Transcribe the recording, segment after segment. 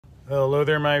Hello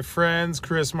there, my friends.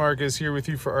 Chris Marcus here with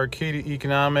you for Arcadia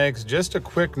Economics. Just a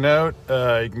quick note,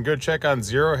 you can go check on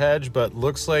Zero Hedge, but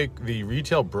looks like the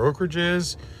retail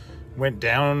brokerages went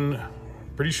down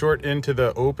pretty short into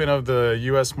the open of the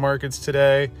U.S. markets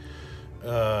today.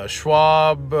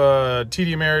 Schwab,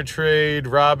 TD Ameritrade,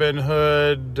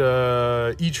 Robinhood,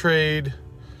 E-Trade,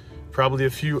 probably a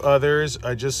few others.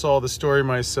 I just saw the story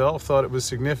myself, thought it was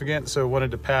significant, so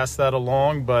wanted to pass that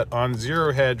along. But on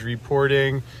Zero Hedge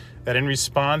reporting that in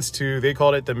response to, they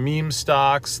called it the meme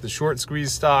stocks, the short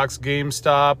squeeze stocks,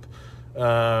 GameStop,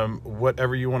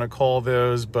 whatever you want to call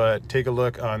those, but take a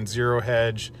look on Zero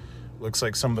Hedge. Looks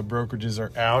like some of the brokerages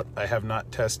are out. I have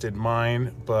not tested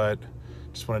mine, but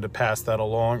just wanted to pass that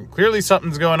along. Clearly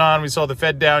something's going on. We saw the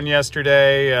Fed down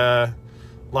yesterday. A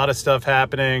lot of stuff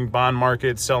happening. Bond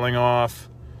market selling off.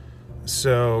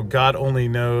 So God only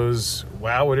knows.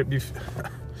 Wow, would it be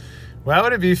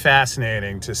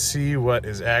fascinating to see what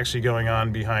is actually going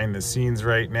on behind the scenes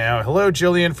right now. Hello,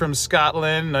 Jillian from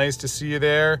Scotland. Nice to see you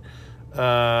there.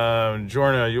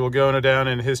 Jorna, you will go down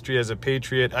in history as a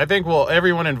patriot. I think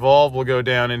everyone involved will go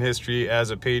down in history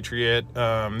as a patriot.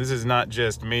 This is not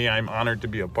just me. I'm honored to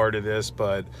be a part of this,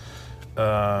 but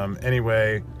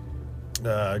anyway,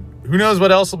 who knows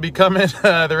what else will be coming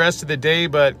the rest of the day,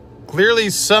 but clearly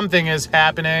something is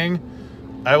happening.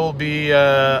 I will be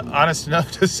honest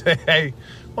enough to say,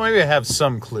 well, maybe I have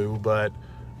some clue, but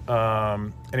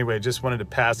anyway, just wanted to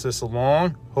pass this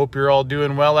along. Hope you're all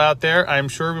doing well out there. I'm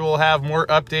sure we will have more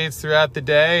updates throughout the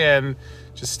day, and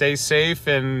just stay safe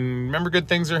and remember, good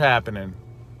things are happening.